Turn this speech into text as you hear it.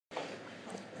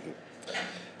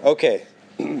Okay,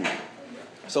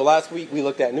 so last week we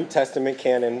looked at New Testament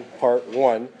canon part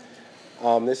 1.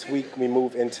 This week we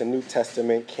move into New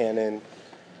Testament canon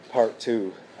part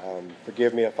 2.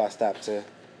 Forgive me if I stop to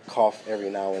cough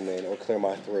every now and then or clear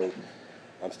my throat.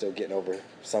 I'm still getting over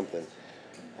something.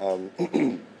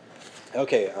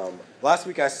 Last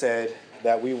week I said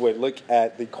that we would look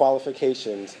at the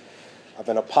qualifications of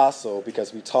an apostle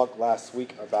because we talked last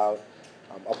week about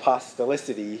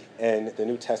apostolicity in the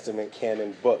New Testament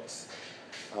canon books.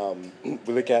 We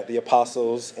look at the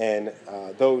apostles and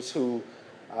those who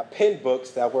penned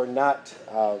books that were not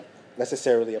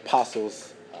necessarily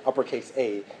apostles, uppercase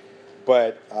A,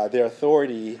 but their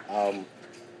authority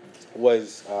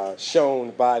was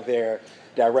shown by their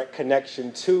direct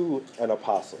connection to an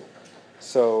apostle.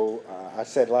 So I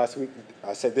said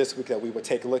this week that we would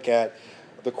take a look at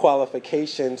the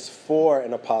qualifications for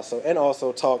an apostle and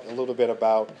also talk a little bit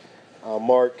about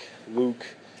Mark, Luke,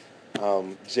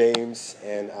 James,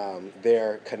 and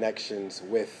their connections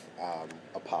with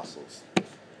apostles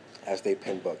as they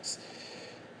pen books.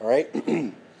 All right?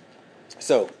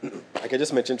 So, like I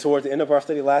just mentioned, towards the end of our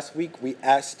study last week, we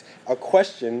asked a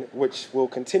question which we'll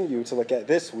continue to look at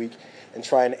this week and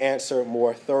try and answer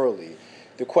more thoroughly.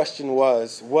 The question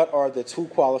was, what are the two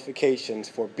qualifications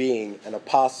for being an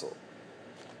apostle?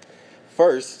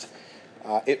 First,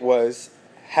 it was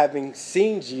having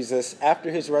seen Jesus after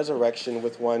his resurrection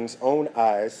with one's own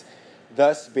eyes,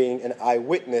 thus being an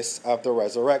eyewitness of the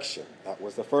resurrection. That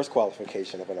was the first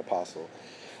qualification of an apostle.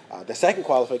 The second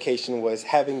qualification was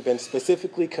having been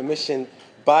specifically commissioned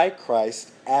by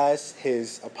Christ as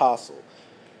his apostle.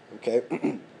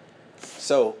 Okay?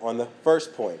 So, on the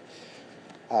first point,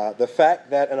 the fact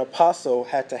that an apostle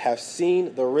had to have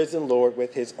seen the risen Lord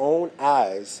with his own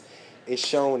eyes is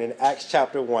shown in Acts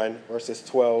chapter 1, verses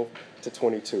 12 to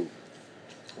 22,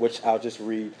 which I'll just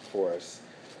read for us.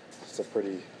 It's a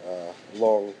pretty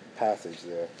long passage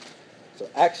there. So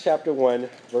Acts chapter 1,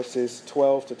 verses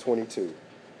 12 to 22.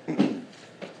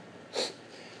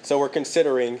 So we're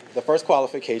considering the first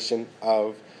qualification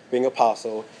of being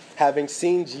apostle, having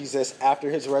seen Jesus after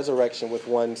his resurrection with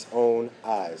one's own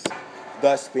eyes,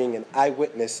 thus being an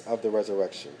eyewitness of the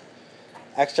resurrection.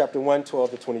 Acts chapter 1,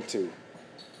 12 to 22.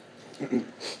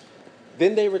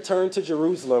 Then they returned to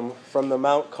Jerusalem from the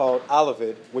mount called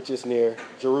Olivet, which is near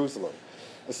Jerusalem,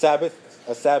 a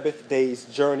Sabbath day's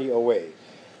journey away.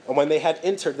 And when they had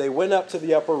entered, they went up to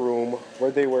the upper room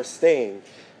where they were staying.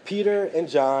 Peter and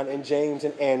John and James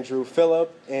and Andrew,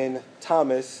 Philip and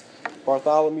Thomas,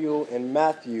 Bartholomew and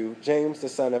Matthew, James the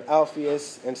son of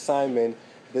Alphaeus and Simon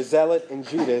the Zealot, and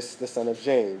Judas the son of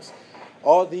James.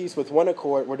 All these with one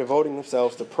accord were devoting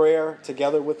themselves to prayer,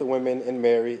 together with the women and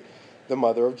Mary, the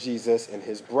mother of Jesus, and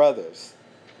his brothers.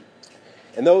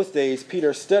 In those days,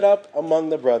 Peter stood up among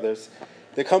the brothers.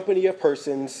 The company of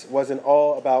persons was in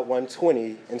all about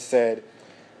 120, and said,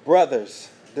 "Brothers,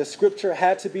 the scripture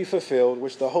had to be fulfilled,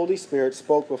 which the Holy Spirit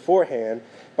spoke beforehand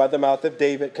by the mouth of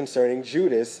David concerning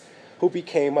Judas, who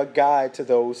became a guide to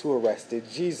those who arrested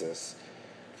Jesus.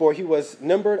 For he was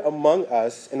numbered among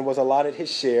us and was allotted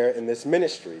his share in this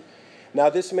ministry. Now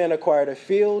this man acquired a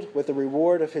field with the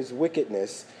reward of his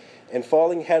wickedness, and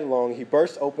falling headlong, he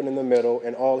burst open in the middle,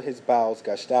 and all his bowels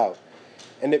gushed out.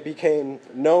 And it became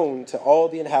known to all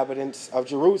the inhabitants of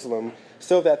Jerusalem,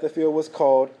 so that the field was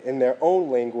called in their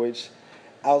own language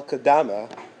Al-Qadama,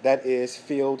 that is,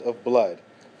 field of blood.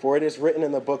 For it is written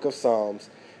in the book of Psalms,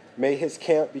 may his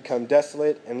camp become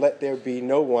desolate, and let there be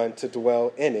no one to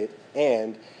dwell in it,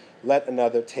 and let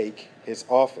another take his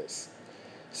office.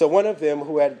 So one of them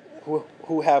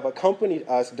who have accompanied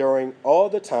us during all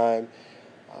the time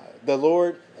the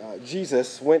Lord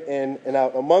Jesus went in and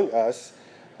out among us,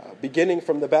 beginning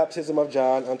from the baptism of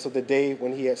John until the day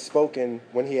when he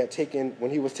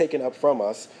was taken up from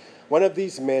us. One of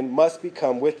these men must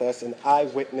become with us an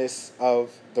eyewitness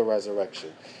of the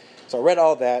resurrection." So I read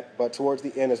all that, but towards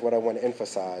the end is what I want to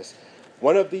emphasize.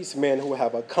 One of these men who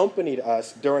have accompanied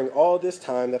us during all this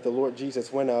time that the Lord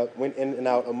Jesus went in and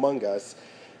out among us,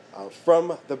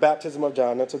 from the baptism of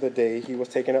John until the day he was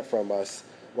taken up from us,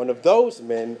 one of those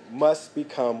men must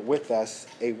become with us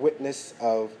a witness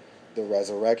of the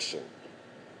resurrection.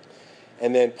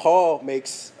 And then Paul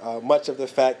makes much of the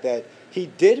fact that he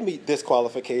did meet this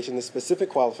qualification, this specific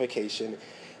qualification,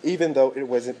 even though it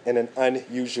was in an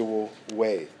unusual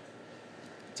way.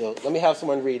 So let me have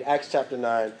someone read Acts chapter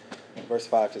 9, verse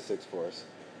 5 to 6 for us.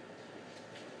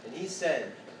 And he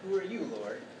said, "Who are you,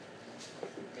 Lord?"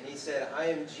 And he said, "I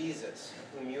am Jesus,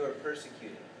 whom you are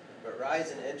persecuting. But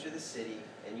rise and enter the city,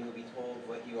 and you will be told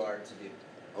what you are to do."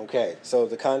 Okay, so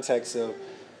the context of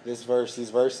these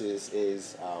verses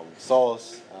is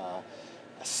Saul's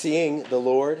seeing the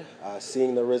Lord,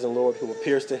 seeing the risen Lord who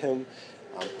appears to him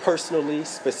personally,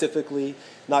 specifically,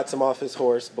 knocks him off his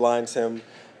horse, blinds him,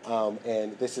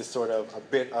 and this is sort of a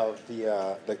bit of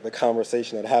the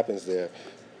conversation that happens there.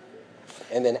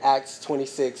 And then Acts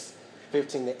 26,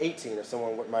 15 to 18, if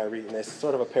someone wouldn't mind reading this,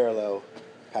 sort of a parallel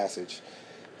passage.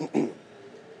 And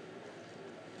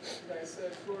I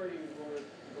said, "Who are you, Lord?"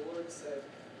 The Lord said,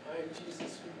 "I am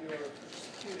Jesus whom you are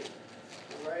persecuting.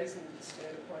 Arise and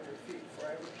stand upon your feet, for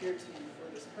I have appeared to you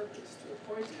for this purpose, to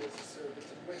appoint you as a servant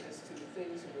and witness to the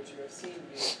things in which you have seen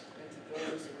me, and to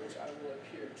those in which I will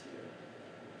appear to you."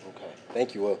 Okay,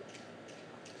 thank you, Will.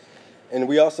 And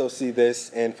we also see this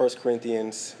in 1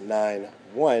 Corinthians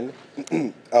 9:1.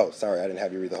 Oh, sorry, I didn't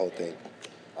have you read the whole thing.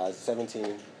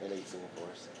 17 and 18, of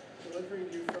course.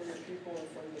 Delivering you from your people and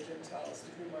from the Gentiles,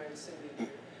 to whom I am sending you,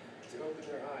 to open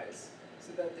their eyes,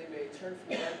 so that they may turn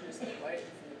from darkness to light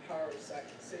and from the power of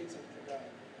Satan to God,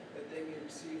 that they may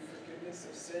receive forgiveness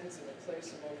of sins and a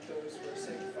place among those who are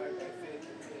sanctified by faith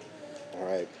in me. All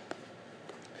right.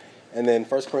 And then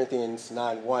 1 Corinthians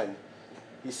 9:1,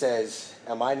 he says,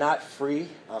 "Am I not free?"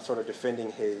 Sort of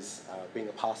defending his being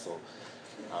apostle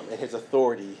and his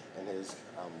authority and his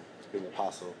being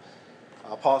apostle.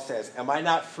 Paul says, "Am I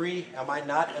not free? Am I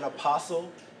not an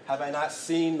apostle? Have I not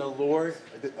seen the Lord,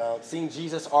 seen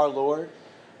Jesus our Lord?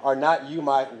 Are not you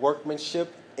my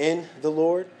workmanship in the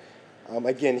Lord?"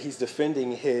 Again, he's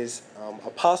defending his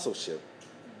apostleship.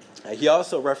 He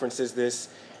also references this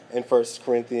in 1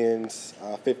 Corinthians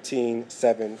 15,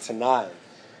 7 to 9.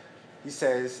 He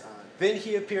says, "Then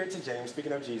he appeared to James,"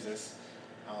 speaking of Jesus,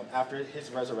 after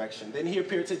his resurrection. "Then he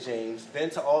appeared to James, then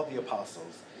to all the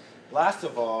apostles. Last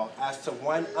of all, as to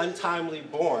one untimely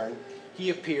born, he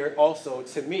appeared also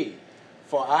to me.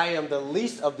 For I am the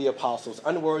least of the apostles,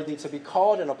 unworthy to be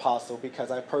called an apostle because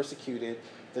I persecuted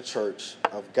the church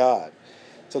of God."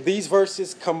 So these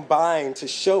verses combine to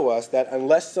show us that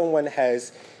unless someone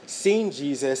has seen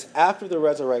Jesus after the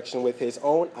resurrection with his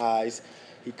own eyes,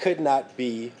 he could not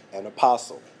be an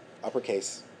apostle.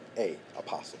 Uppercase A,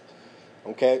 apostle.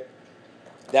 Okay?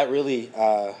 That really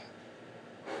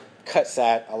cuts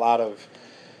at a lot of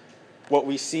what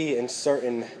we see in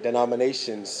certain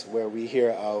denominations where we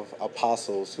hear of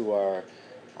apostles who are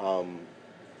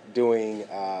doing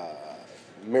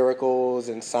miracles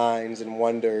and signs and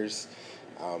wonders.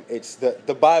 It's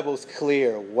the Bible's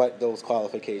clear what those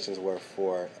qualifications were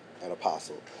for an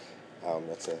apostle.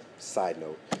 That's a side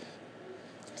note.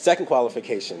 Second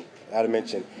qualification I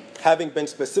mentioned, having been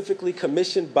specifically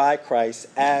commissioned by Christ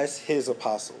as his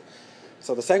apostle.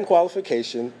 So the second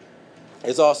qualification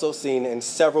is also seen in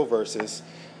several verses.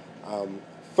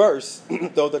 First,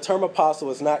 though the term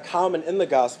apostle is not common in the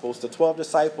Gospels, the 12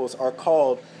 disciples are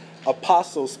called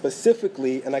apostles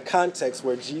specifically in a context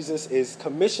where Jesus is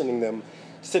commissioning them,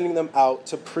 sending them out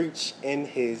to preach in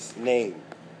his name.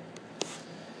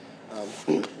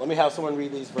 Let me have someone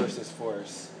read these verses for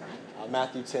us.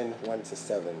 Matthew 10, 1 to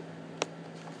 7.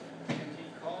 And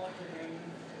he called to him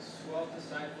his 12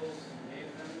 disciples and gave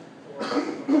them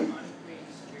authority over unclean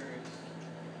spirits,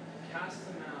 to cast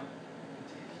them out, and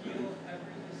to heal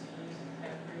every disease and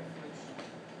every affliction.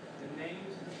 The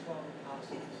names of the 12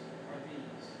 apostles are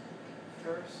these: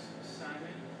 first,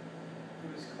 Simon,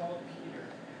 who is called Peter,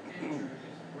 and Andrew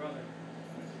his brother,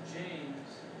 James,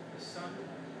 the son of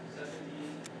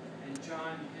Zebedee, and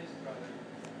John his brother,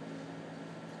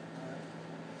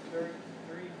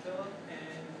 three, Philip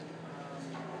and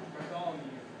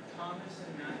Bartholomew, Thomas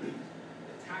and Matthew,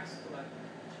 the tax collector,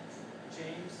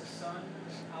 James the son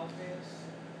of Alphaeus,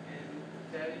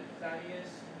 and Thaddeus,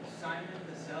 Simon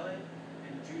the Zealot,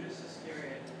 and Judas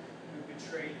Iscariot, who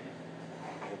betrayed him.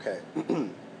 Okay.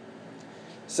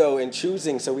 So in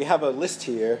choosing, so we have a list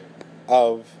here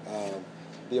of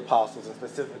the apostles, and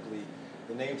specifically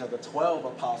the names of the 12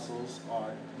 apostles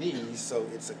are these, so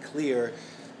it's a clear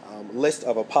list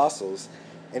of apostles.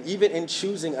 And even in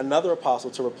choosing another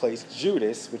apostle to replace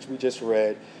Judas, which we just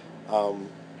read,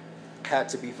 had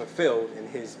to be fulfilled in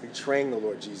his betraying the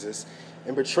Lord Jesus.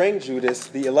 In betraying Judas,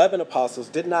 the 11 apostles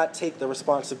did not take the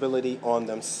responsibility on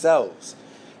themselves.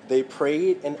 They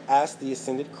prayed and asked the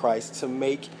ascended Christ to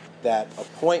make that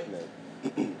appointment.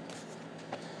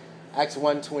 Acts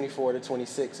 1, 24 to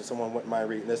 26, if someone wouldn't mind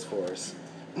reading this for us.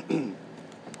 And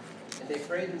they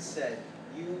prayed and said,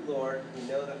 "You, Lord, who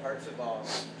know the hearts of all,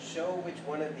 show which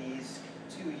one of these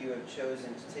two you have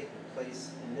chosen to take the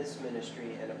place in this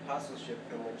ministry and apostleship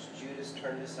from which Judas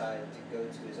turned aside to go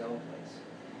to his own place."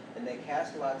 And they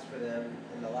cast lots for them,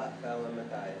 and the lot fell on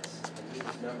Matthias, and he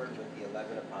was numbered with the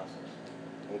 11 apostles.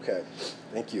 Okay,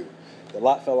 thank you. The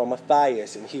lot fell on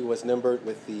Matthias, and he was numbered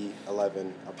with the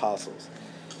 11 apostles.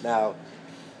 Now,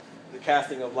 the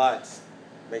casting of lots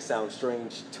may sound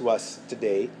strange to us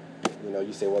today.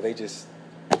 You say, well, they just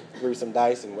threw some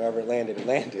dice and wherever it landed, it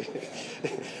landed.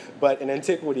 But in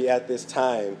antiquity at this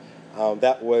time,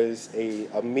 that was a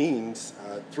means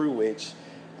through which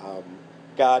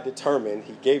God determined,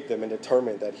 he gave them and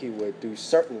determined that he would do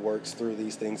certain works through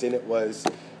these things, and it was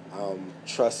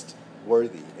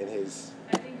trustworthy in his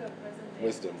I think of present day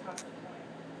wisdom. toss a coin.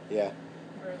 Yeah,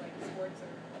 Or like sports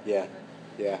or yeah,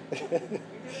 yeah.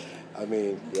 I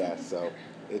mean, yeah, so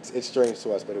it's strange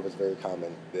to us, but it was very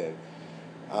common then.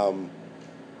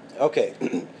 Okay,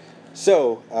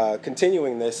 so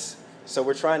continuing this, so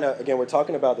we're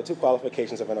talking about the two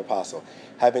qualifications of an apostle.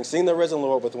 Having seen the risen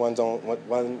Lord with one's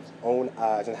own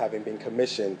eyes and having been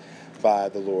commissioned by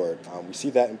the Lord. We see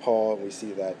that in Paul, and we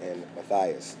see that in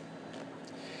Matthias.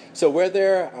 So were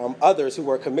there others who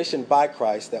were commissioned by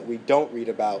Christ that we don't read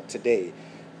about today,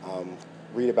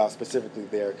 read about specifically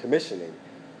their commissioning?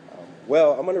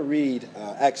 Well, I'm going to read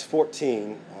Acts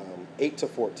 14, 8 to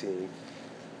 14,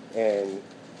 and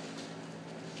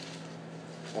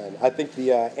I think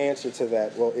the answer to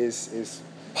that, is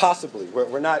possibly.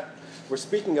 We're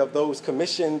speaking of those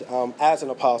commissioned as an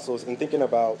apostles and thinking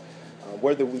about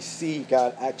whether we see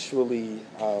God actually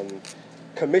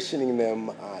commissioning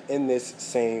them in this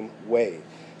same way.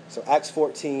 So Acts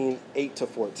 14, 8 to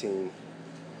 14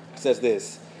 says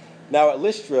this. Now at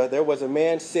Lystra there was a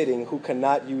man sitting who could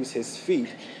not use his feet.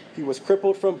 He was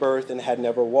crippled from birth and had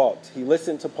never walked. He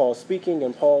listened to Paul speaking,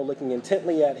 and Paul, looking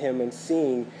intently at him and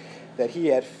seeing that he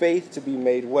had faith to be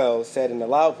made well, said in a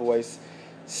loud voice,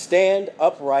 "Stand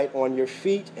upright on your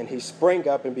feet." And he sprang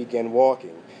up and began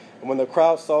walking. And when the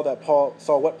crowd saw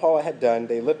what Paul had done,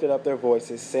 they lifted up their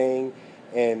voices, saying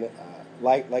in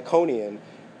Lycaonian,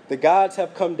 "The gods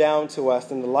have come down to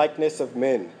us in the likeness of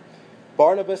men."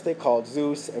 Barnabas they called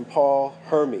Zeus, and Paul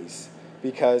Hermes,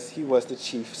 because he was the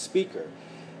chief speaker.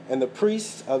 And the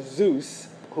priests of Zeus,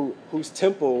 whose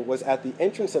temple was at the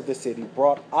entrance of the city,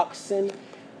 brought oxen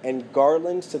and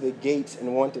garlands to the gates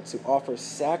and wanted to offer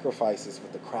sacrifices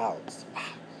with the crowds.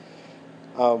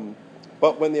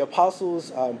 But when the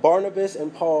apostles Barnabas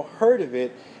and Paul heard of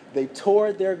it, they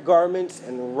tore their garments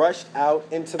and rushed out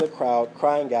into the crowd,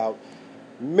 crying out,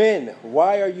 "Men,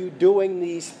 why are you doing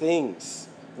these things?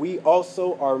 We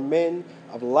also are men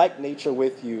of like nature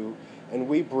with you, and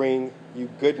we bring you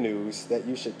good news that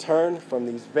you should turn from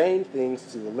these vain things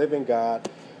to the living God,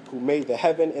 who made the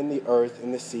heaven and the earth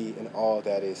and the sea and all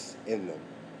that is in them."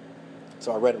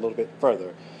 So I read a little bit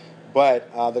further. But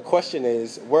the question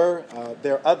is, were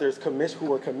there others who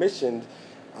were commissioned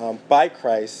by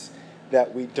Christ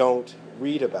that we don't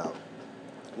read about?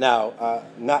 Now,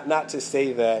 not to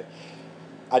say that,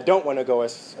 I don't want to go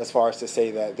as far as to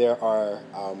say that there are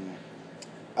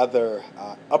other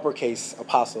uppercase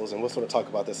apostles, and we'll sort of talk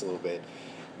about this a little bit,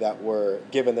 that were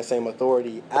given the same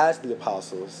authority as the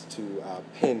apostles to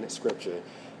pen scripture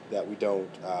that we don't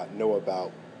know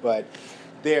about. But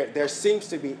there seems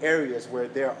to be areas where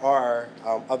there are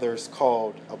others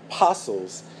called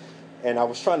apostles, and I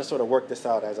was trying to sort of work this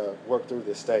out as I worked through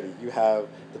this study. You have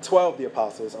the 12, the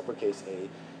apostles, uppercase A.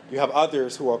 You have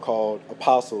others who are called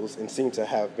apostles and seem to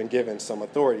have been given some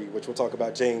authority, which we'll talk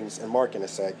about James and Mark in a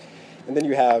sec. And then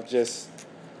you have just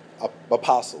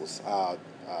apostles,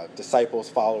 disciples,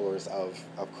 followers of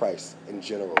Christ in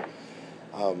general.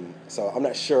 So I'm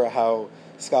not sure how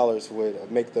scholars would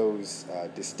make those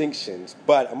distinctions,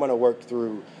 but I'm going to work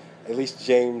through at least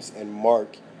James and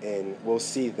Mark, and we'll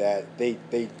see that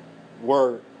they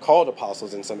were called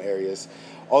apostles in some areas,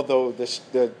 although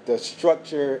the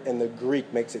structure in the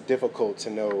Greek makes it difficult to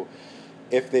know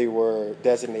if they were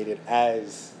designated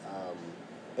as,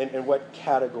 in what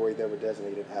category they were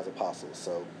designated as apostles.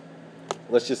 So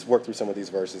let's just work through some of these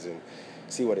verses and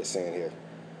see what it's saying here.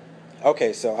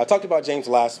 Okay, so I talked about James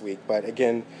last week, but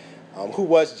again, who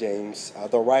was James,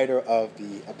 the writer of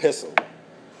the epistle?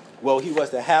 Well, he was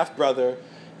the half-brother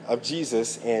of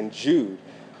Jesus and Jude.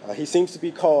 He seems to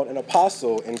be called an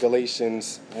apostle in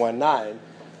Galatians 1:9,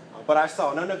 but I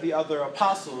saw none of the other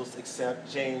apostles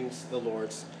except James, the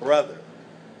Lord's brother.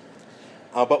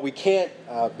 But we can't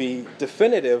be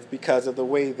definitive because of the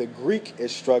way the Greek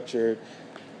is structured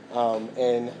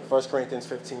in 1 Corinthians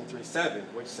 15:3-7,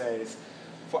 which says,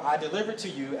 "For I delivered to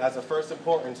you as of first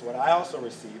importance what I also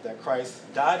received, that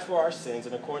Christ died for our sins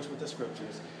in accordance with the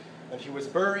Scriptures, that he was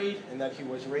buried, and that he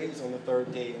was raised on the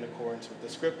third day in accordance with the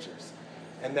Scriptures,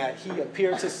 and that he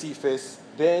appeared to Cephas,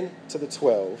 then to the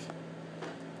 12.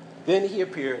 Then he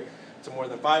appeared to more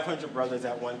than 500 brothers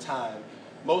at one time,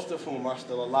 most of whom are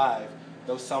still alive,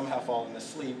 though some have fallen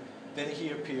asleep. Then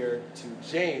he appeared to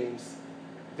James,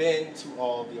 then to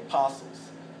all the apostles."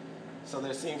 So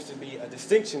there seems to be a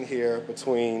distinction here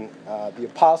between the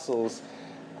apostles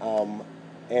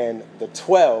and the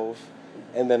 12,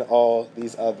 and then all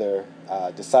these other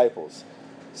disciples.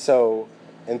 So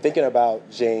in thinking about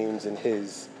James and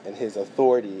his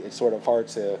authority, it's sort of hard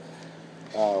to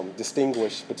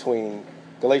distinguish between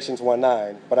Galatians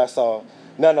 1:9, but I saw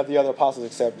none of the other apostles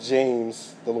except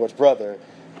James, the Lord's brother,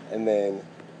 and then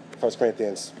 1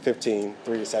 Corinthians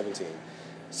 15:3-17.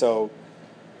 So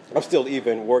I'm still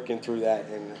even working through that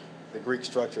in the Greek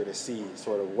structure to see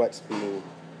sort of what's being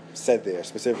said there,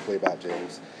 specifically about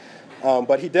James.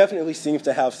 But he definitely seems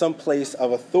to have some place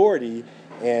of authority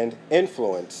and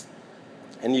influence.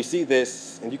 And you see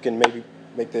this, and you can maybe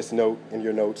make this note in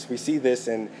your notes. We see this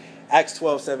in Acts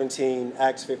 12:17,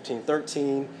 Acts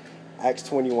 15:13, Acts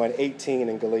 21:18,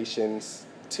 and Galatians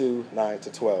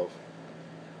 2:9-12.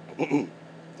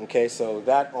 Okay, so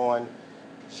that on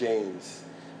James.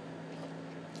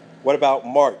 What about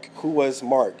Mark? Who was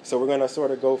Mark? So we're going to sort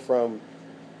of go from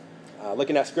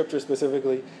looking at Scripture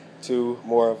specifically to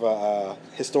more of a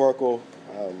historical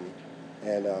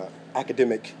and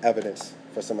academic evidence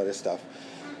for some of this stuff.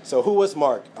 So who was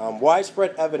Mark?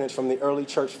 Widespread evidence from the early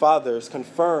church fathers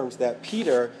confirms that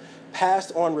Peter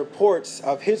passed on reports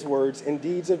of his words and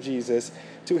deeds of Jesus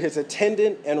to his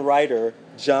attendant and writer,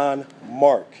 John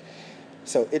Mark.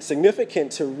 So it's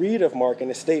significant to read of Mark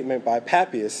in a statement by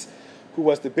Papias, who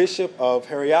was the bishop of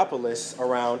Hierapolis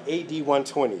around AD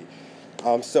 120.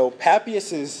 So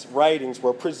Papias' writings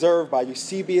were preserved by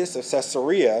Eusebius of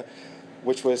Caesarea,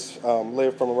 which was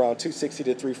lived from around 260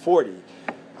 to 340.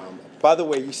 By the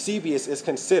way, Eusebius is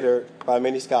considered by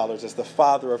many scholars as the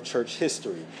father of church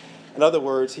history. In other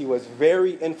words, he was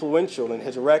very influential in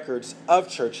his records of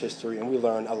church history, and we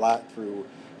learn a lot through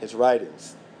his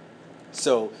writings.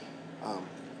 So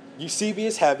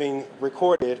Eusebius having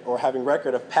recorded or having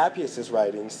record of Papias'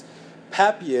 writings,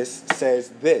 Papias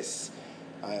says this.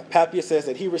 Papias says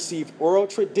that he received oral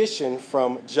tradition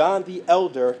from John the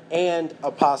Elder and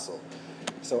Apostle.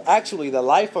 So actually the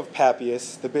life of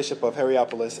Papias, the bishop of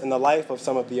Hierapolis, and the life of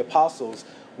some of the apostles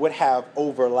would have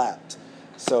overlapped.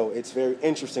 So it's very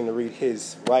interesting to read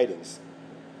his writings.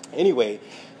 Anyway,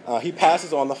 he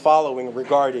passes on the following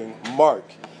regarding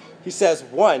Mark. He says,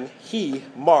 1, he,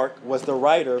 Mark, was the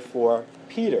writer for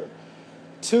Peter.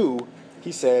 2,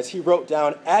 he says, he wrote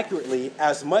down accurately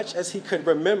as much as he could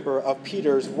remember of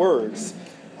Peter's words,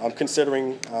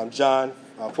 considering John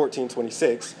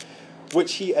 14:26,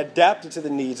 which he adapted to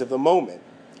the needs of the moment.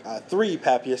 3,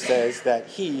 Papias says that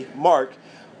he, Mark,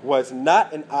 was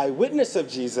not an eyewitness of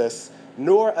Jesus,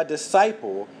 nor a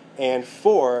disciple. And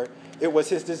 4, it was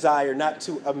his desire not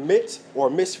to omit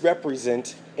or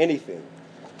misrepresent anything.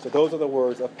 So those are the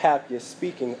words of Papias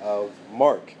speaking of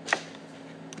Mark.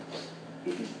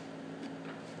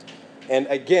 And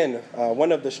again,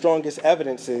 one of the strongest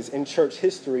evidences in church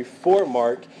history for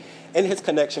Mark and his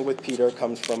connection with Peter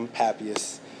comes from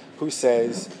Papias, who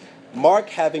says, Mark,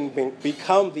 having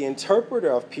become the interpreter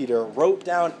of Peter, wrote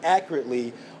down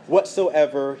accurately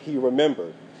whatsoever he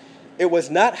remembered. It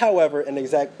was not, however, in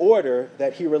exact order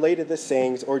that he related the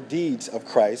sayings or deeds of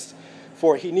Christ,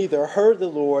 for he neither heard the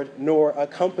Lord nor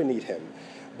accompanied him.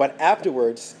 But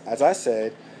afterwards, as I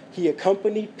said, he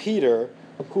accompanied Peter,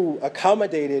 who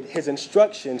accommodated his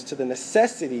instructions to the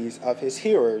necessities of his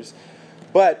hearers,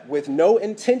 but with no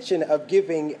intention of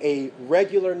giving a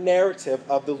regular narrative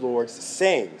of the Lord's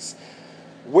sayings.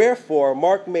 Wherefore,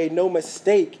 Mark made no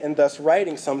mistake in thus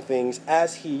writing some things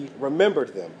as he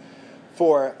remembered them.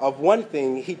 For of one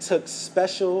thing he took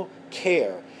special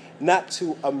care, not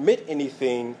to omit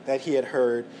anything that he had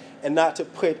heard, and not to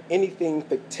put anything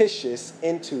fictitious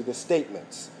into the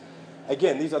statements.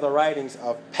 Again, these are the writings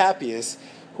of Papias,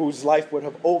 whose life would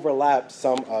have overlapped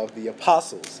some of the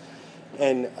apostles.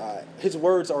 And his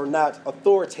words are not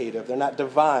authoritative, they're not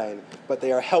divine, but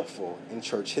they are helpful in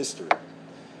church history.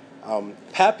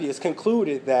 Papias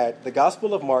concluded that the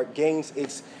Gospel of Mark gains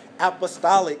its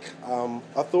apostolic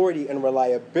authority and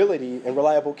reliability and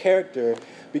reliable character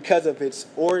because of its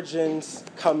origins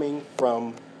coming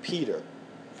from Peter.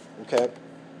 Okay?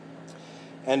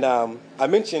 And I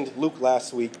mentioned Luke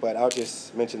last week, but I'll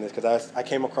just mention this because I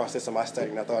came across this in my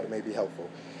study and I thought it may be helpful.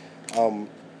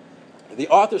 The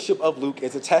authorship of Luke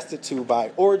is attested to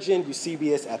by Origen,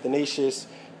 Eusebius, Athanasius,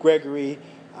 Gregory,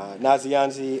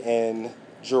 Nazianzi, and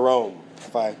Jerome,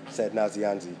 if I said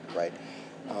Nazianzi right.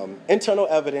 Internal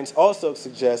evidence also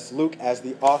suggests Luke as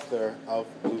the author of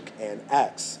Luke and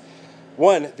Acts.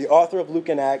 One, the author of Luke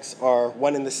and Acts are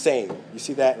one and the same. You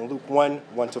see that in Luke 1,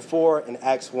 1-4, and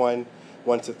Acts 1,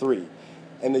 1-3.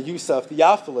 And the use of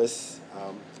Theophilus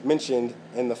mentioned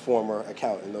in the former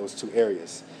account in those two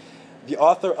areas. The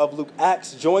author of Luke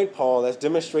Acts joined Paul as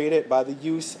demonstrated by the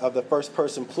use of the first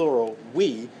person plural,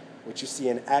 we, which you see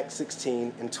in Acts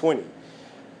 16 and 20.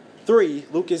 3,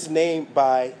 Luke is named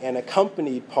by and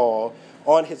accompanied Paul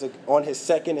on his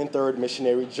second and third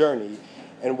missionary journey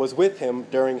and was with him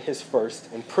during his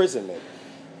first imprisonment.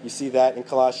 You see that in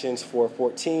Colossians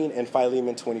 4:14 and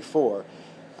Philemon 24.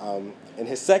 In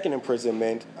his second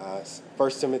imprisonment, 2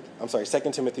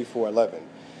 Timothy 4:11.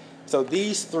 So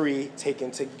these three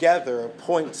taken together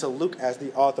point to Luke as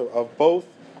the author of both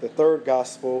the third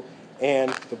gospel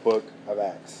and the book of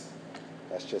Acts.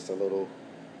 That's just a little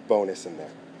bonus in there.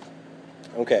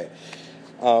 Okay,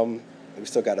 we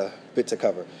still got a bit to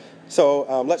cover. So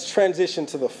let's transition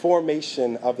to the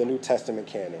formation of the New Testament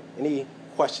canon. Any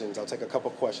questions? I'll take a couple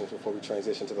questions before we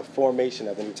transition to the formation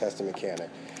of the New Testament canon.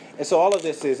 And so all of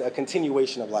this is a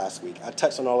continuation of last week. I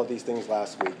touched on all of these things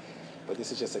last week, but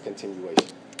this is just a continuation.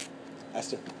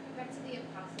 Esther? Back to the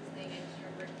apostles thing, I just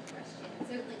remembered the question.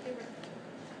 So, like, there were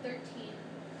 13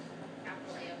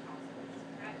 capital A apostles,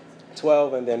 correct?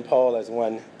 12, and then Paul as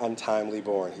one untimely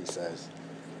born, he says.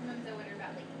 Sometimes I wonder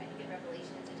about, like, I think in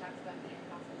Revelations it talks about the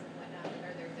apostles and whatnot.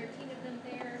 Like, are there 13 of them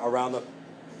there? Around the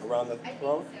I think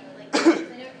throne? so. Like, I know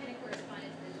it kind of corresponded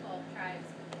to the 12 tribes.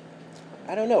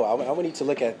 I don't know. I would need to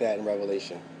look at that in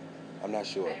Revelation. I'm not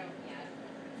sure.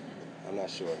 I'm not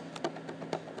sure.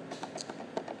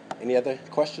 Any other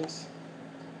questions?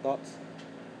 Thoughts?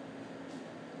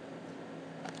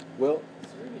 Will?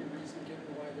 Is there any reason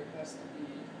given why there had to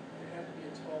be a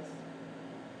 12th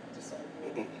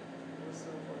disciple? What's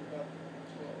so important about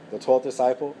 12? The 12th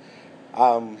disciple?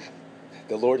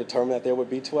 The Lord determined that there would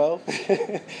be 12.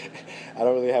 I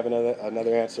don't really have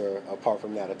another answer apart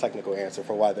from that, a technical answer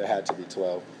for why there had to be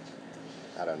 12.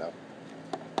 I don't know.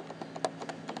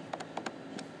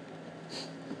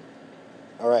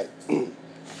 All right.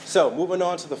 So, moving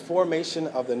on to the formation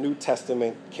of the New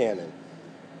Testament canon.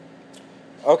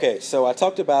 Okay, so I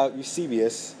talked about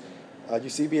Eusebius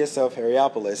of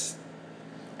Hierapolis.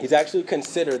 He's actually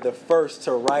considered the first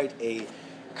to write a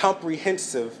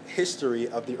comprehensive history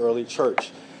of the early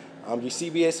church.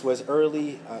 Eusebius was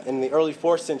in the early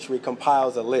 4th century,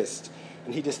 compiles a list,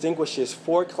 and he distinguishes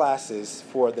 4 classes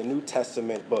for the New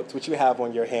Testament books, which you have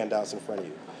on your handouts in front of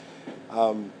you.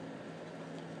 I'm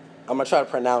going to try to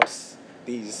pronounce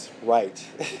these right.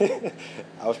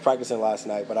 I was practicing last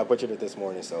night, but I butchered it this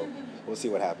morning, so we'll see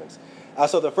what happens.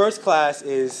 So the first class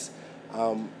is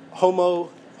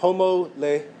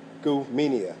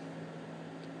homolegumenia.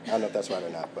 I don't know if that's right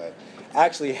or not, but I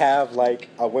actually have, I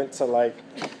went to,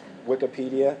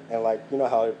 Wikipedia, and, you know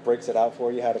how it breaks it out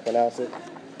for you, how to pronounce it,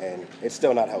 and it's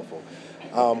still not helpful.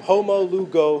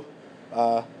 Homolugo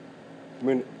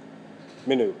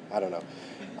menu, I don't know.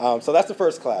 So that's the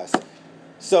first class.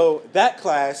 So that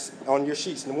class on your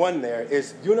sheets, and one there,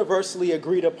 is universally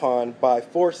agreed upon by the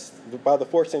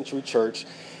 4th century church,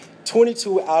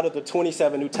 22 out of the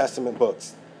 27 New Testament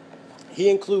books. He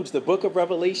includes the book of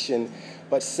Revelation,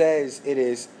 but says it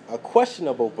is a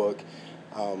questionable book.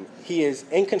 He is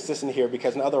inconsistent here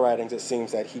because in other writings it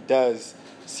seems that he does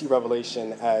see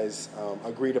Revelation as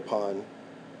agreed upon,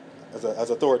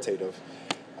 as authoritative.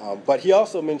 But he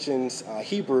also mentions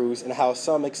Hebrews and how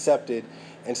some accepted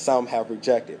and some have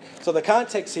rejected. So the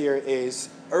context here is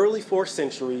early 4th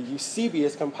century,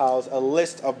 Eusebius compiles a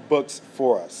list of books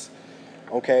for us,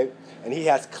 okay? And he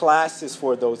has classes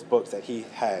for those books that he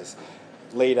has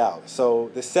laid out. So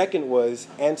the second was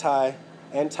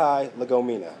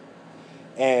Anti-Legomena.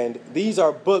 And these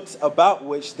are books about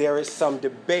which there is some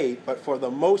debate, but for the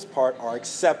most part are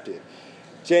accepted.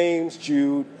 James,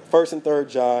 Jude, 1st and 3rd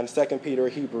John, 2nd Peter,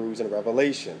 Hebrews, and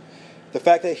Revelation. The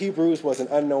fact that Hebrews was an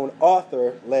unknown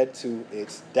author led to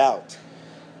its doubt.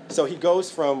 So he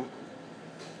goes from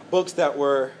books that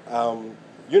were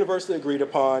universally agreed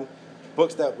upon,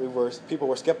 books that people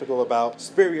were skeptical about,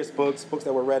 spurious books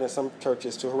that were read in some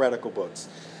churches, to heretical books.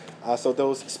 So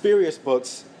those spurious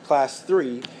books, class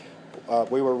 3,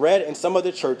 we were read in some of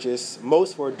the churches.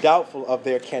 Most were doubtful of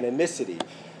their canonicity.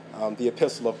 The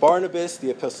Epistle of Barnabas, the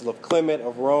Epistle of Clement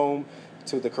of Rome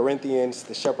to the Corinthians,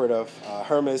 the Shepherd of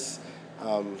Hermas,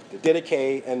 the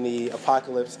Didache, and the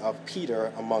Apocalypse of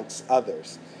Peter, amongst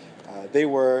others. They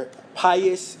were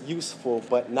pious, useful,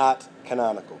 but not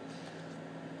canonical.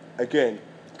 Again,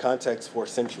 context 4th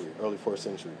century, early 4th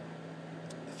century.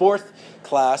 The fourth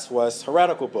class was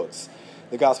heretical books.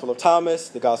 The Gospel of Thomas,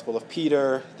 the Gospel of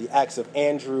Peter, the Acts of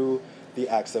Andrew, the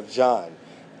Acts of John.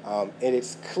 And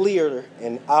it's clear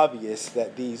and obvious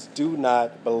that these do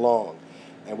not belong.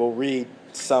 And we'll read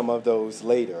some of those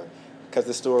later because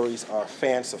the stories are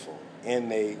fanciful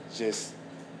and they just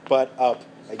butt up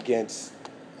against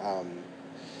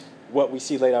what we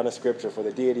see laid out in Scripture for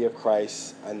the deity of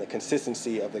Christ and the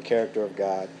consistency of the character of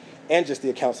God and just the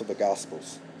accounts of the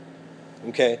Gospels.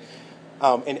 Okay?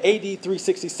 In AD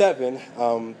 367,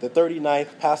 the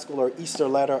 39th Paschal or Easter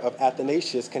letter of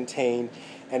Athanasius contained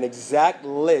an exact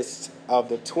list of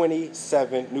the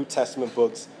 27 New Testament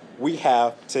books we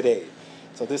have today.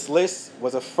 So this list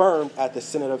was affirmed at the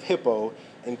Synod of Hippo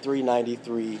in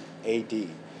 393 AD.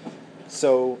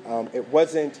 So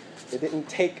it didn't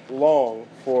take long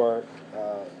for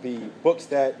the books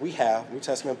that we have, New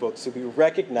Testament books, to be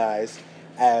recognized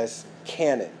as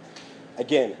canon.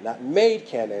 Again, not made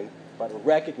canon, but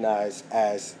recognized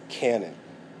as canon.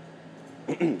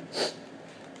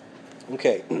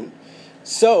 Okay,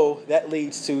 so that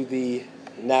leads to the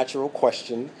natural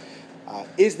question,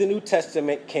 is the New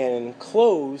Testament canon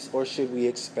closed, or should we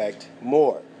expect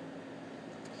more?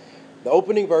 The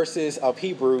opening verses of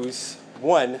Hebrews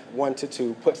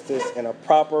 1:1-2 puts this in a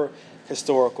proper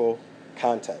historical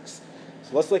context.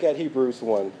 So let's look at Hebrews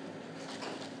 1.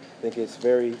 I think it's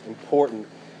very important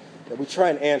that we try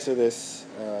and answer this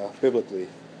biblically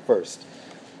first.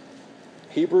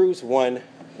 Hebrews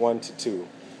 1:1-2.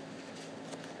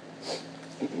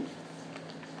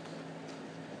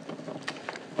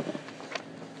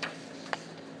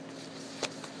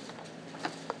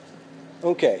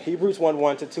 Okay, Hebrews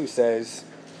 1:1-2 says,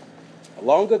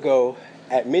 long ago,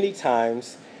 at many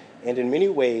times and in many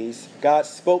ways, God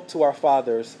spoke to our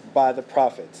fathers by the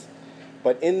prophets.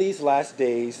 But in these last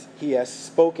days, he has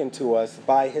spoken to us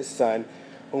by his Son,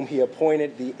 whom he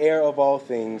appointed the heir of all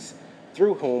things,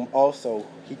 through whom also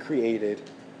he created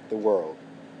the world.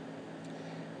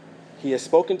 He has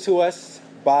spoken to us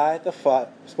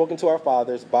spoken to our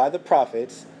fathers by the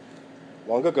prophets,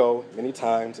 long ago, many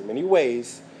times, in many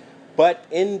ways. But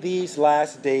in these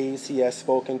last days, he has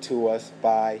spoken to us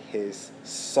by his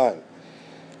Son.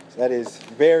 So that is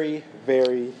very,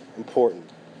 very important.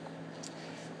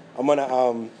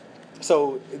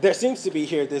 So there seems to be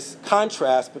here this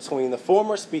contrast between the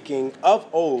former speaking of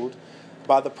old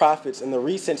by the prophets and the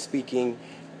recent speaking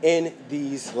in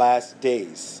these last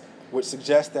days, which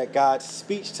suggests that God's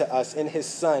speech to us in his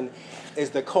Son is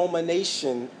the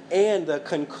culmination and the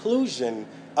conclusion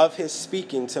of his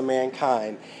speaking to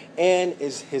mankind and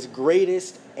is his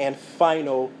greatest and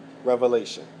final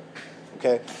revelation.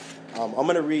 Okay? I'm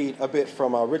going to read a bit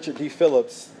from Richard D.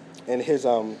 Phillips in his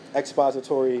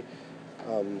expository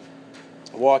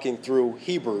walking through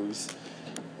Hebrews.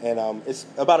 And it's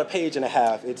about a page and a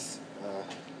half. It's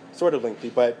sort of lengthy,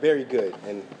 but very good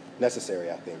and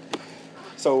necessary, I think.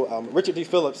 So Richard D.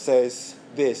 Phillips says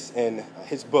this in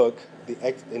his book,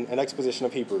 An Exposition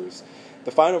of Hebrews,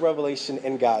 the final revelation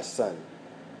in God's Son.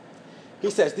 He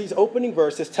says, these opening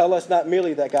verses tell us not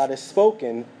merely that God has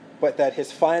spoken, but that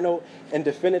his final and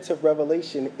definitive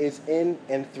revelation is in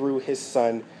and through his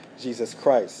Son, Jesus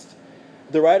Christ.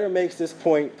 The writer makes this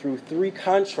point through three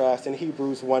contrasts in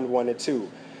Hebrews 1:1-2.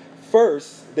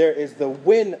 First, there is the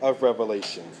when of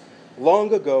revelation,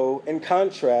 long ago, in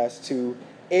contrast to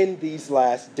in these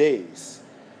last days.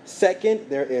 Second,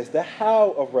 there is the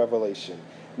how of revelation,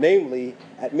 namely,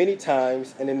 at many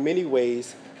times and in many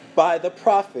ways, by the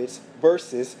prophets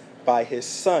versus by his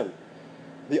Son.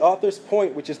 The author's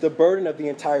point, which is the burden of the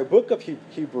entire book of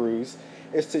Hebrews,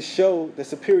 is to show the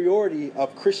superiority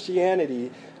of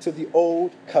Christianity to the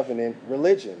old covenant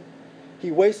religion.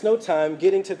 He wastes no time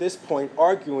getting to this point,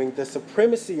 arguing the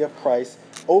supremacy of Christ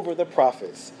over the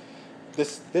prophets.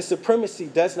 This supremacy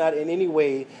does not in any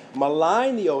way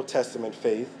malign the Old Testament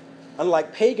faith.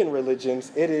 Unlike pagan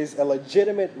religions, it is a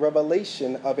legitimate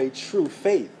revelation of a true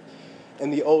faith. In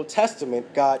the Old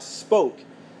Testament, God spoke,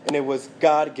 and it was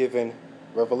God-given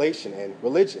revelation and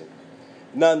religion.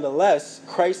 Nonetheless,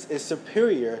 Christ is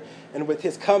superior, and with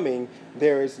his coming,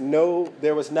 there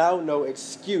was now no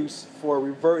excuse for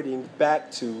reverting back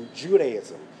to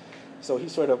Judaism. So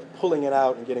he's sort of pulling it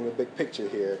out and getting a big picture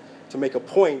here to make a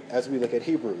point as we look at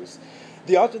Hebrews.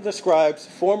 The author describes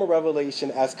former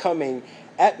revelation as coming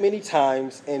at many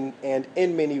times and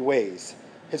in many ways.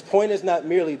 His point is not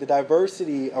merely the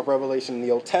diversity of revelation in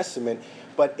the Old Testament,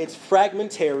 but its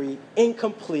fragmentary,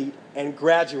 incomplete, and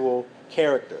gradual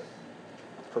character.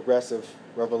 Progressive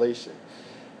revelation.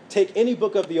 Take any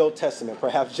book of the Old Testament,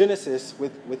 perhaps Genesis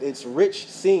with its rich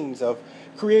scenes of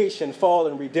creation, fall,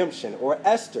 and redemption, or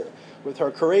Esther with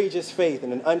her courageous faith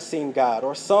in an unseen God,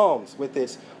 or Psalms with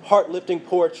its heart-lifting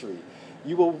poetry.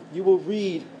 You will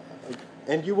read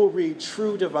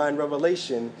true divine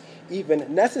revelation,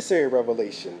 even necessary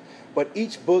revelation, but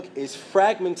each book is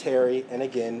fragmentary and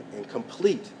again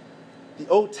incomplete. The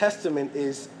Old Testament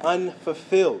is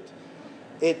unfulfilled.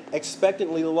 It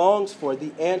expectantly longs for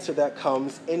the answer that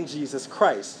comes in Jesus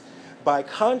Christ. By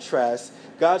contrast,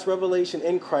 God's revelation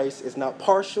in Christ is not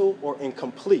partial or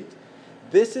incomplete.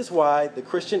 This is why the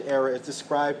Christian era is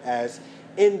described as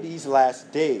in these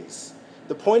last days.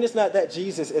 The point is not that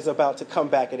Jesus is about to come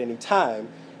back at any time,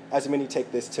 as many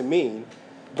take this to mean,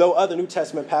 though other New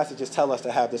Testament passages tell us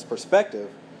to have this perspective.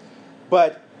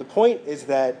 But the point is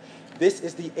that this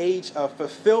is the age of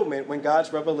fulfillment when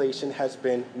God's revelation has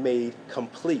been made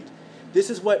complete. This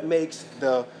is what makes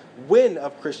the when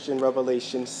of Christian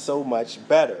revelation so much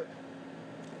better.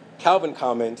 Calvin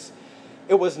comments,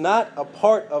 "It was not a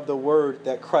part of the word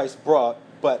that Christ brought,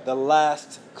 but the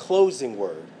last closing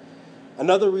word."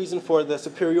 Another reason for the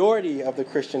superiority of the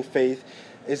Christian faith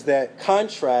is that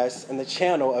contrast in the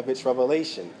channel of its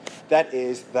revelation. That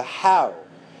is, the how.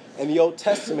 In the Old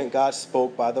Testament, God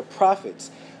spoke by the prophets,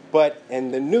 but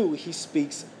in the New, he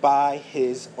speaks by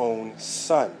his own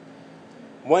Son.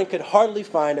 One could hardly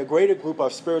find a greater group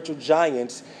of spiritual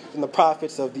giants than the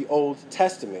prophets of the Old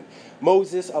Testament.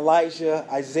 Moses, Elijah,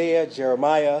 Isaiah,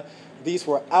 Jeremiah, these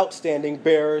were outstanding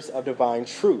bearers of divine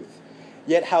truth.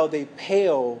 Yet how they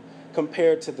pale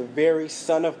compared to the very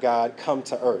Son of God come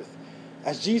to earth.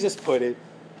 As Jesus put it,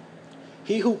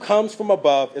 "He who comes from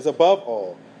above is above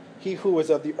all. He who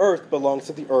is of the earth belongs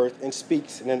to the earth and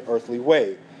speaks in an earthly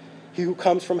way. He who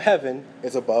comes from heaven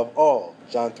is above all."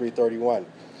 John 3:31.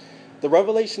 The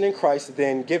revelation in Christ,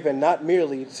 then, given not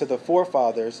merely to the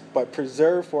forefathers, but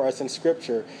preserved for us in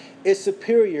Scripture, is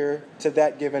superior to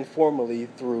that given formerly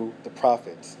through the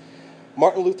prophets.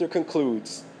 Martin Luther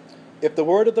concludes, "If the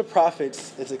word of the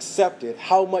prophets is accepted,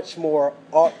 how much more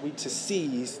ought we to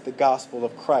seize the gospel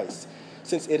of Christ,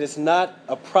 since it is not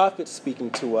a prophet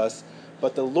speaking to us,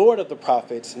 but the Lord of the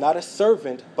prophets, not a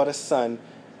servant, but a son,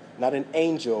 not an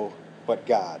angel, but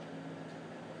God."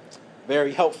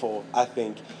 Very helpful, I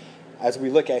think, as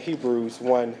we look at Hebrews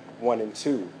 1 and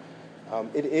 2.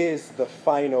 It is the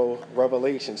final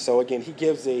revelation. So again, he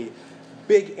gives a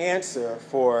big answer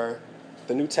for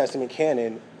the New Testament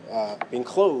canon being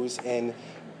closed and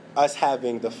us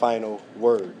having the final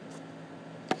word.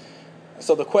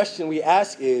 So the question we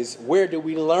ask is, where do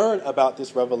we learn about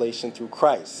this revelation through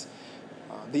Christ?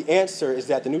 The answer is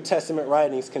that the New Testament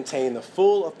writings contain the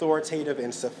full, authoritative,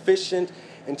 and sufficient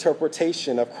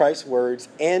interpretation of Christ's words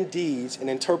and deeds and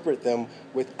interpret them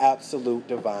with absolute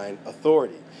divine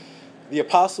authority. The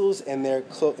apostles and their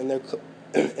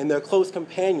close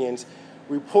companions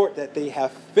report that they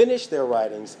have finished their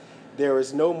writings. There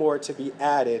is no more to be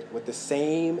added with the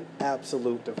same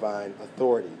absolute divine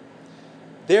authority.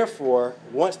 Therefore,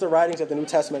 once the writings of the New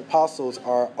Testament apostles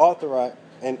are authorized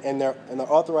and their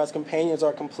authorized companions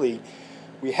are complete,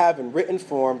 we have in written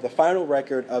form the final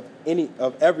record of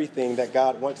everything that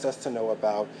God wants us to know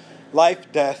about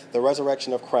life, death, the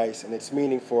resurrection of Christ, and its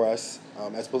meaning for us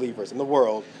as believers in the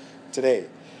world today.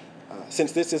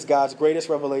 Since this is God's greatest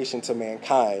revelation to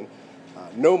mankind,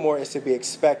 no more is to be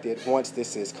expected once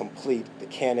this is complete. The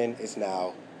canon is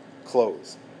now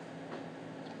closed.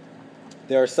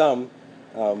 There are some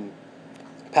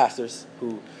pastors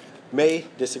who may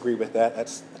disagree with that.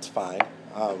 That's fine.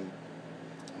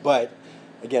 But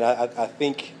again, I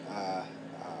think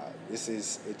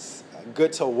it's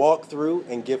good to walk through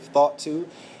and give thought to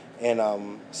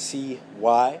and see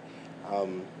why.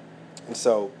 And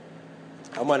so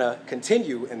I'm going to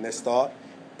continue in this thought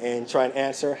and try and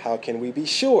answer, how can we be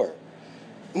sure?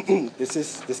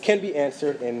 This can be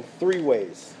answered in three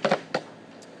ways.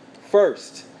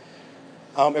 First,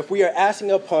 if we are asking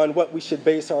upon what we should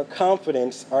base our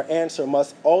confidence, our answer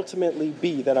must ultimately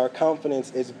be that our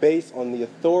confidence is based on the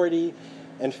authority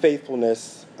and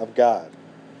faithfulness of God.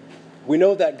 We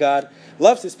know that God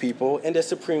loves his people, and it's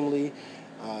supremely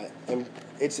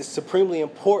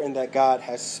important that God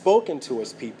has spoken to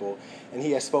his people, and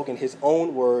he has spoken his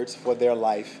own words for their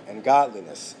life and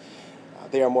godliness.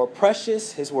 They are more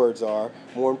precious, his words are,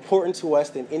 more important to us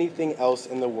than anything else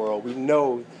in the world. We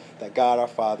know that God our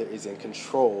Father is in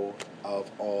control of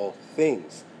all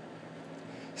things.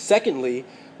 Secondly,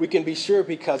 we can be sure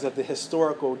because of the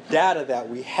historical data that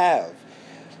we have.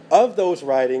 Of those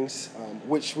writings,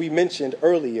 which we mentioned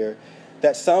earlier,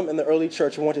 that some in the early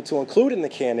church wanted to include in the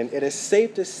canon, it is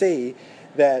safe to say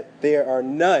that there are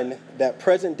none that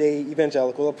present-day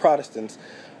evangelical or Protestants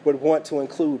would want to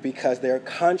include because they're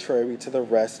contrary to the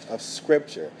rest of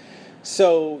Scripture.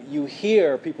 So you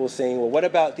hear people saying, well, what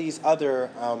about these other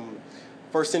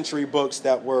first century books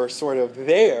that were sort of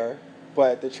there,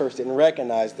 but the church didn't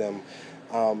recognize them?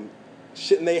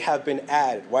 Shouldn't they have been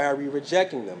added? Why are we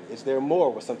rejecting them? Is there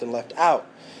more? Was something left out?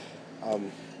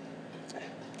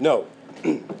 No.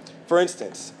 For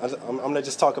instance, I'm going to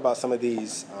just talk about some of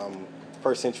these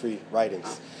first century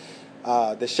writings.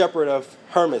 The Shepherd of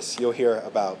Hermas you'll hear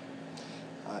about.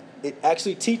 it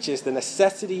actually teaches the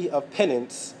necessity of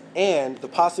penance and the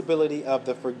possibility of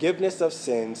the forgiveness of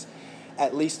sins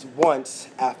at least once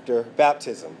after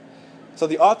baptism. So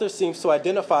the author seems to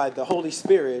identify the Holy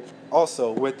Spirit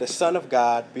also with the Son of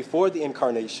God before the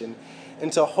incarnation,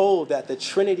 and to hold that the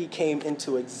Trinity came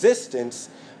into existence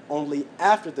only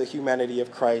after the humanity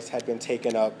of Christ had been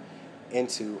taken up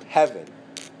into heaven.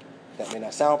 That may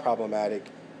not sound problematic,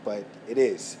 but it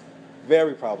is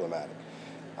very problematic.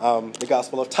 The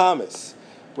Gospel of Thomas,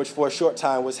 which for a short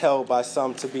time was held by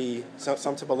some to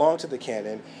belong to the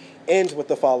canon, ends with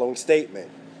the following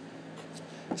statement.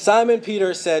 Simon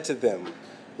Peter said to them,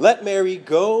 "Let Mary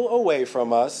go away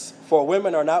from us, for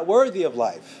women are not worthy of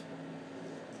life."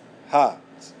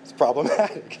 It's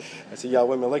problematic. I see y'all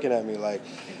women looking at me like,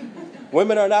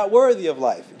 women are not worthy of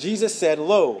life. Jesus said,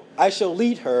 "Lo, I shall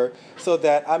lead her so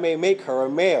that I may make her a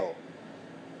male,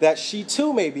 that she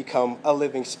too may become a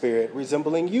living spirit,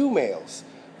 resembling you males.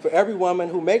 For every woman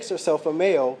who makes herself a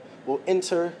male will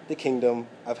enter the kingdom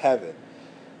of heaven."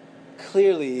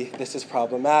 Clearly, this is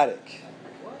problematic.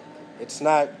 It's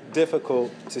not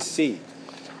difficult to see.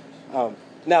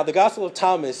 Now, the Gospel of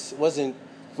Thomas wasn't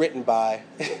written by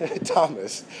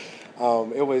Thomas.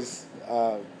 It was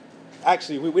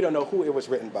actually we don't know who it was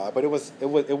written by, but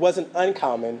it wasn't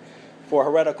uncommon for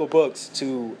heretical books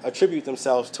to attribute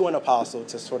themselves to an apostle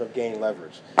to sort of gain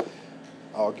leverage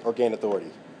or gain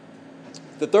authority.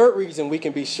 The third reason we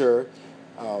can be sure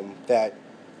that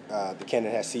the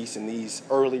canon has ceased and these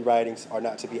early writings are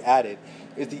not to be added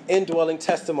is the indwelling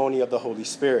testimony of the Holy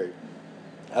Spirit.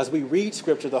 As we read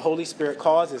Scripture, the Holy Spirit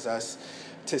causes us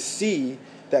to see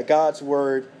that God's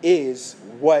Word is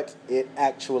what it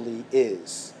actually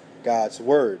is, God's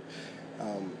Word.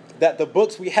 That the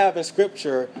books we have in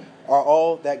Scripture are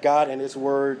all that God and His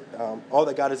Word, all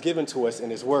that God has given to us in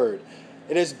His Word.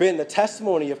 It has been the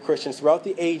testimony of Christians throughout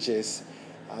the ages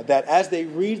that as they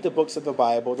read the books of the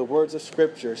Bible, the words of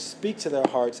Scripture speak to their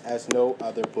hearts as no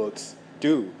other books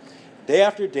do. Day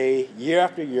after day, year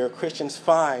after year, Christians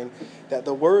find that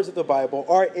the words of the Bible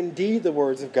are indeed the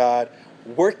words of God,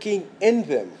 working in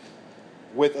them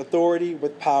with authority,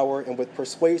 with power, and with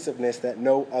persuasiveness that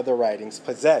no other writings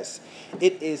possess.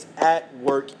 It is at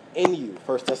work in you,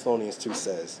 1 Thessalonians 2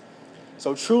 says.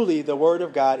 So truly, the Word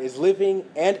of God is living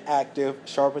and active,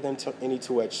 sharper than any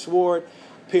two-edged sword,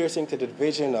 piercing to the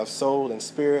division of soul and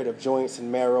spirit, of joints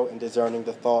and marrow, and discerning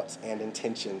the thoughts and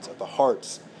intentions of the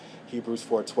hearts. Hebrews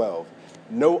 4:12.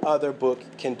 No other book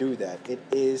can do that. It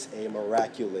is a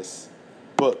miraculous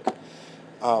book.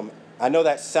 I know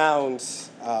that sounds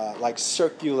like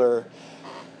circular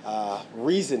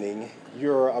reasoning.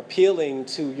 You're appealing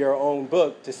to your own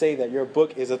book to say that your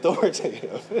book is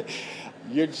authoritative.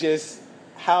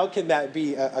 How can that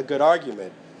be a good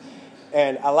argument?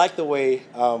 And I like the way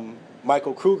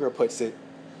Michael Kruger puts it.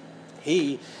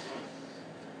 He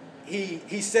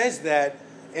says that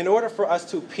in order for us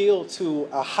to appeal to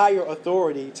a higher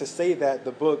authority to say that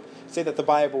the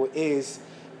Bible is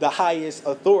the highest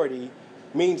authority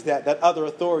means that other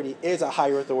authority is a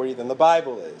higher authority than the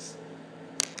Bible is.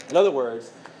 In other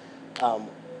words,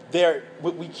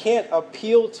 we can't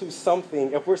appeal to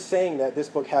something if we're saying that this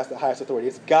book has the highest authority.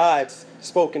 It's God's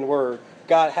spoken word.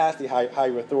 God has the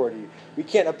higher authority. We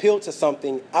can't appeal to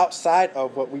something outside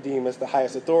of what we deem as the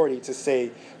highest authority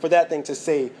for that thing to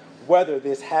say whether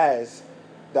this has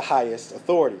the highest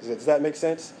authority. Does that make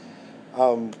sense?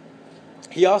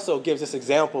 He also gives this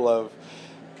example of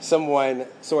someone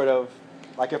sort of,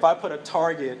 like if I put a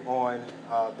target on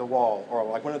the wall, or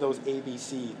like one of those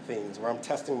ABC things where I'm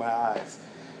testing my eyes,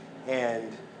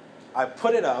 and I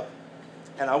put it up,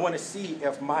 and I want to see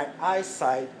if my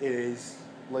eyesight is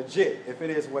legit, if it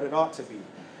is what it ought to be.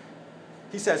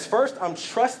 He says, first I'm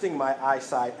trusting my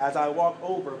eyesight as I walk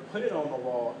over, put it on the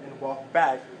wall, and walk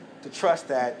back to trust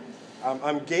that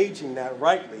I'm gauging that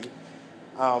rightly.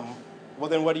 Well,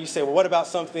 then what do you say? Well, what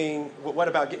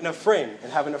about getting a friend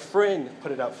and having a friend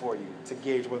put it up for you to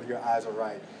gauge whether your eyes are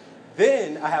right?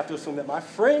 Then I have to assume that my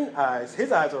friend's eyes,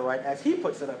 his eyes are right as he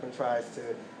puts it up and tries to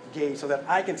gauge so that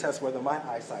I can test whether my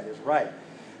eyesight is right.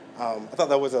 I thought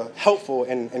that was a helpful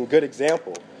and good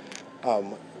example.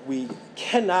 We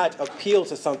cannot appeal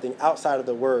to something outside of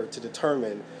the Word to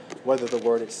determine whether the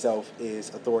Word itself is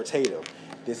authoritative.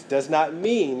 This does not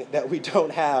mean that we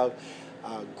don't have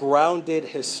grounded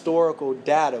historical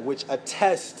data which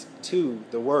attest to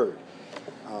the Word.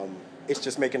 It's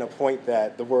just making a point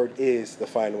that the Word is the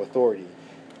final authority.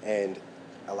 And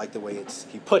I like the way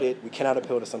he put it. We cannot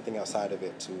appeal to something outside of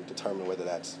it to determine whether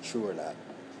that's true or not.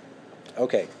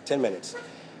 Okay, 10 minutes.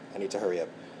 I need to hurry up.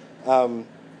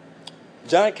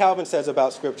 John Calvin says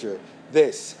about Scripture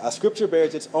this: Scripture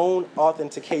bears its own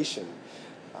authentication.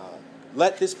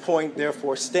 Let this point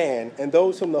therefore stand, and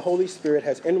those whom the Holy Spirit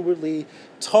has inwardly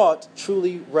taught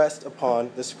truly rest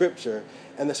upon the Scripture,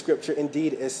 and the Scripture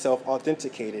indeed is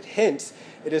self-authenticated. Hence,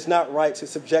 it is not right to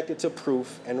subject it to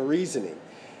proof and reasoning.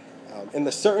 In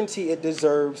the certainty it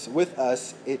deserves with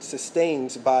us, it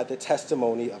sustains by the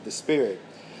testimony of the Spirit.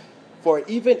 For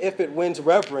even if it wins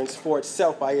reverence for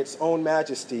itself by its own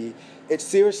majesty, it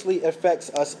seriously affects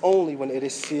us only when it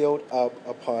is sealed up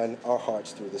upon our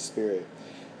hearts through the Spirit.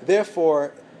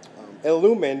 Therefore,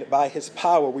 illumined by his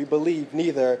power, we believe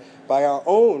neither by our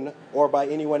own or by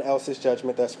anyone else's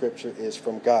judgment that Scripture is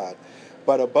from God.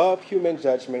 But above human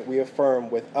judgment, we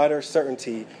affirm with utter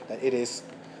certainty that it is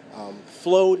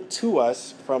flowed to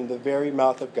us from the very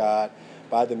mouth of God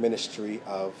by the ministry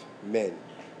of men.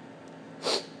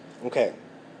 Okay,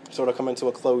 sort of coming to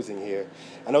a closing here.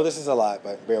 I know this is a lot,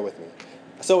 but bear with me.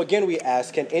 So again, we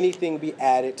ask, can anything be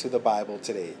added to the Bible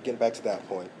today? Getting back to that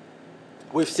point.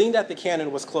 We've seen that the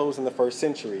canon was closed in the first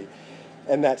century,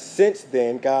 and that since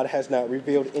then, God has not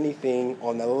revealed anything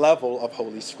on the level of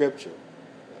Holy Scripture.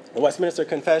 The Westminster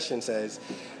Confession says,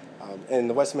 in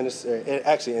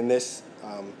this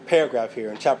paragraph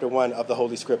here, in chapter 1 of the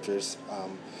Holy Scriptures,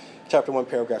 chapter 1,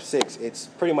 paragraph 6, it's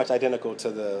pretty much identical to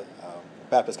the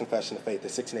Baptist Confession of Faith, the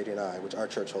 1689, which our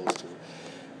church holds to.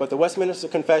 But the Westminster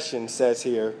Confession says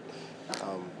here,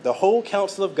 the whole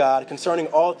counsel of God concerning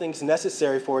all things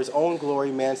necessary for his own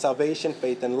glory, man's salvation,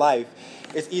 faith, and life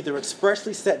is either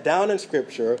expressly set down in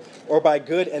Scripture or by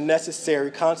good and necessary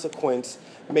consequence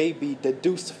may be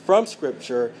deduced from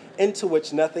Scripture, into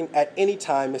which nothing at any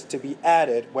time is to be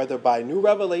added, whether by new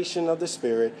revelation of the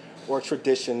Spirit or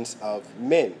traditions of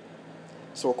men.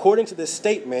 So according to this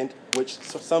statement, which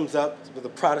sums up the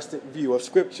Protestant view of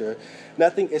Scripture,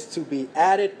 nothing is to be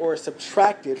added or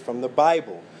subtracted from the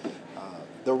Bible.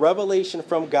 The revelation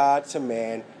from God to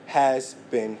man has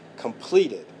been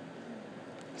completed.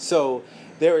 So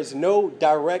there is no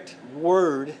direct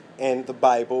word in the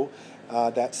Bible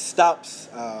that stops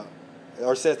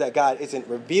or says that God isn't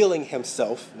revealing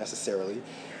himself necessarily.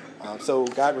 So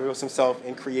God reveals himself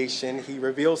in creation. He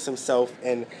reveals himself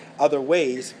in other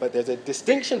ways, but there's a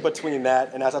distinction between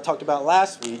that. And as I talked about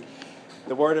last week,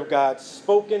 the word of God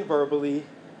spoken verbally,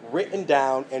 written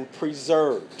down, and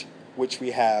preserved, which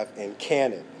we have in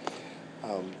canon.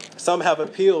 Some have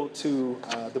appealed to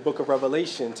the book of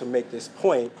Revelation to make this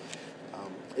point.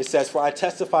 It says, "For I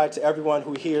testify to everyone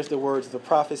who hears the words of the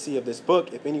prophecy of this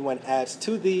book, if anyone adds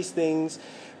to these things,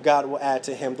 God will add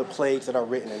to him the plagues that are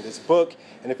written in this book.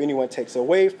 And if anyone takes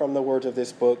away from the words of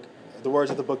this book, the words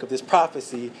of the book of this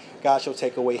prophecy, God shall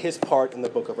take away his part in the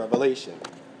book of Revelation."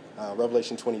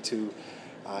 Revelation 22,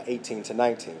 18 to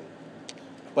 19.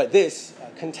 But this,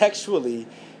 contextually,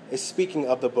 is speaking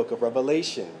of the book of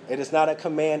Revelation. It is not a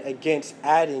command against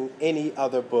adding any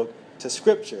other book to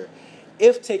Scripture.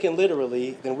 If taken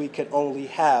literally, then we could only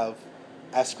have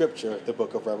as Scripture the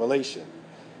book of Revelation.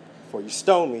 Before you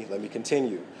stone me, let me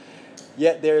continue.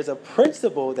 Yet there is a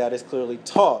principle that is clearly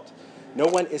taught. No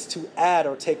one is to add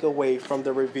or take away from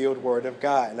the revealed word of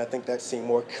God. And I think that's seen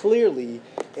more clearly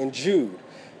in Jude.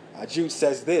 Jude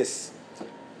says this,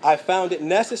 "I found it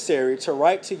necessary to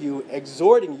write to you,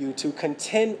 exhorting you to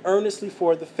contend earnestly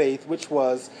for the faith which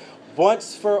was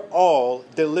once for all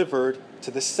delivered to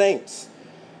the saints."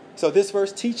 So this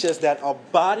verse teaches that a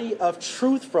body of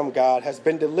truth from God has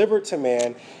been delivered to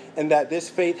man, and that this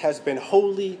faith has been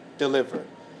wholly delivered.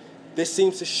 This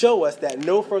seems to show us that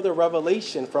no further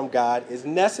revelation from God is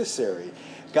necessary.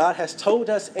 God has told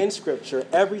us in Scripture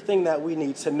everything that we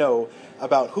need to know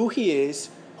about who he is,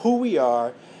 who we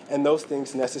are, and those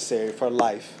things necessary for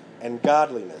life and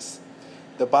godliness.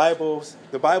 The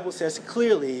Bible says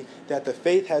clearly that the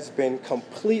faith has been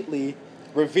completely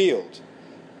revealed.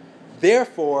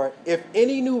 Therefore, if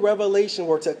any new revelation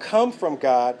were to come from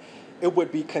God, it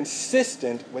would be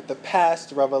consistent with the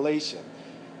past revelation.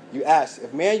 You ask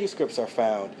if manuscripts are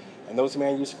found, and those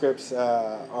manuscripts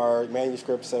are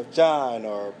manuscripts of John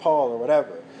or Paul or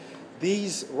whatever.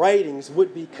 These writings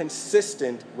would be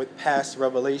consistent with past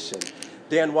revelation.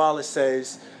 Dan Wallace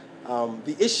says,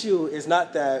 the issue is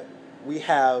not that we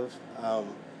have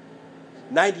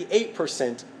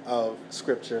 98% of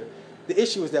Scripture. The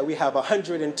issue is that we have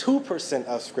 102%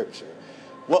 of Scripture.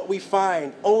 What we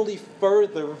find only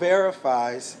further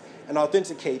verifies and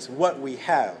authenticates what we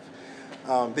have.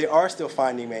 They are still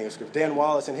finding manuscripts. Dan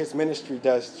Wallace and his ministry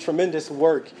does tremendous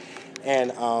work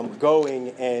and going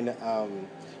and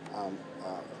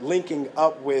linking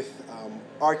up with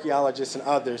archaeologists and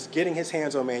others, getting his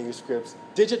hands on manuscripts,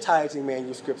 digitizing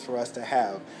manuscripts for us to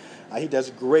have. He does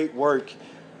great work,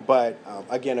 but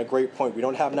again, a great point. We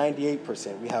don't have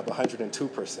 98%, we have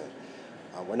 102%.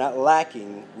 We're not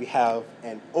lacking. We have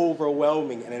an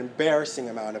overwhelming and embarrassing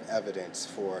amount of evidence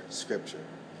for Scripture.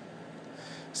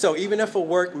 So even if a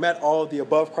work met all of the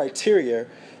above criteria,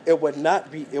 it would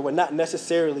not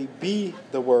necessarily be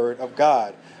the Word of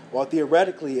God. While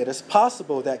theoretically it is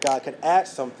possible that God could add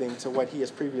something to what he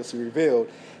has previously revealed,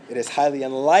 it is highly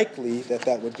unlikely that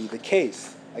that would be the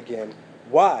case. Again,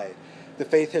 why? The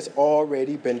faith has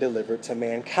already been delivered to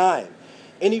mankind.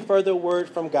 Any further word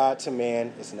from God to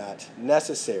man is not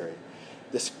necessary.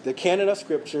 The canon of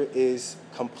Scripture is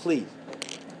complete.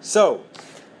 So,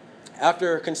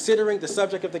 after considering the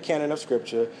subject of the canon of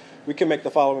Scripture, we can make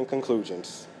the following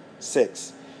conclusions.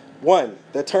 6. 1.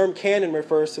 The term canon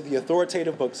refers to the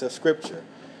authoritative books of Scripture.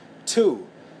 2.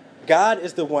 God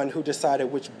is the one who decided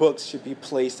which books should be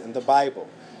placed in the Bible.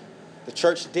 The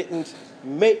church didn't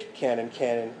make canon.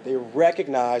 They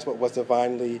recognized what was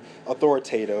divinely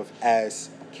authoritative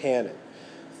as canon.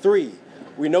 3.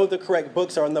 We know the correct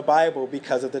books are in the Bible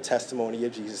because of the testimony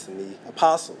of Jesus and the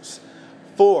apostles.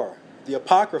 4. The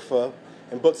Apocrypha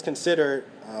and books considered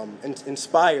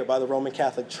inspired by the Roman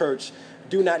Catholic Church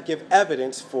do not give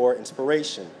evidence for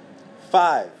inspiration.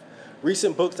 5.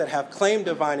 Recent books that have claimed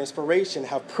divine inspiration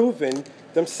have proven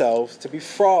themselves to be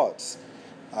frauds.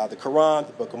 The Quran,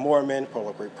 the Book of Mormon, Pearl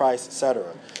of Great Price,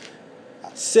 etc.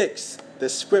 6. The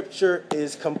Scripture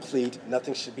is complete.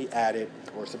 Nothing should be added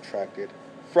or subtracted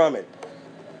from it.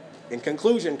 In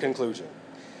conclusion.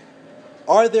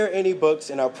 Are there any books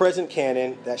in our present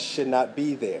canon that should not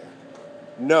be there?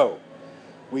 No.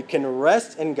 We can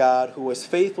rest in God, who is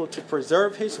faithful to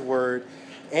preserve his word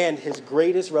and his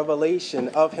greatest revelation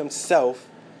of himself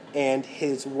and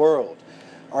his world.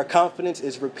 Our confidence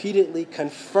is repeatedly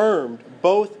confirmed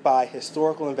both by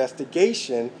historical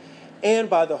investigation and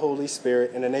by the Holy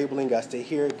Spirit in enabling us to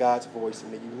hear God's voice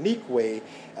in a unique way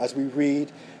as we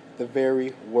read the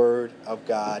very word of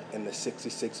God in the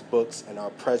 66 books in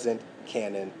our present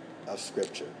canon of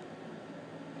Scripture.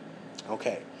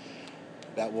 Okay,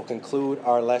 that will conclude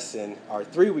our lesson, our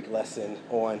 3-week lesson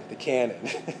on the canon.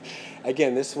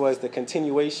 Again, this was the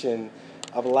continuation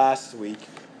of last week.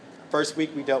 First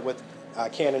week we dealt with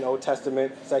canon Old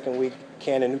Testament. Second week,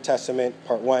 canon New Testament,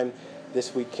 part 1.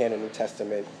 This week, canon New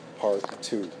Testament, part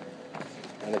 2.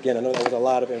 And again, I know that was a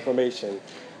lot of information,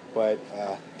 but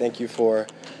thank you for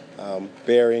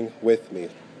bearing with me.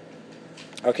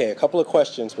 Okay, a couple of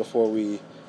questions before we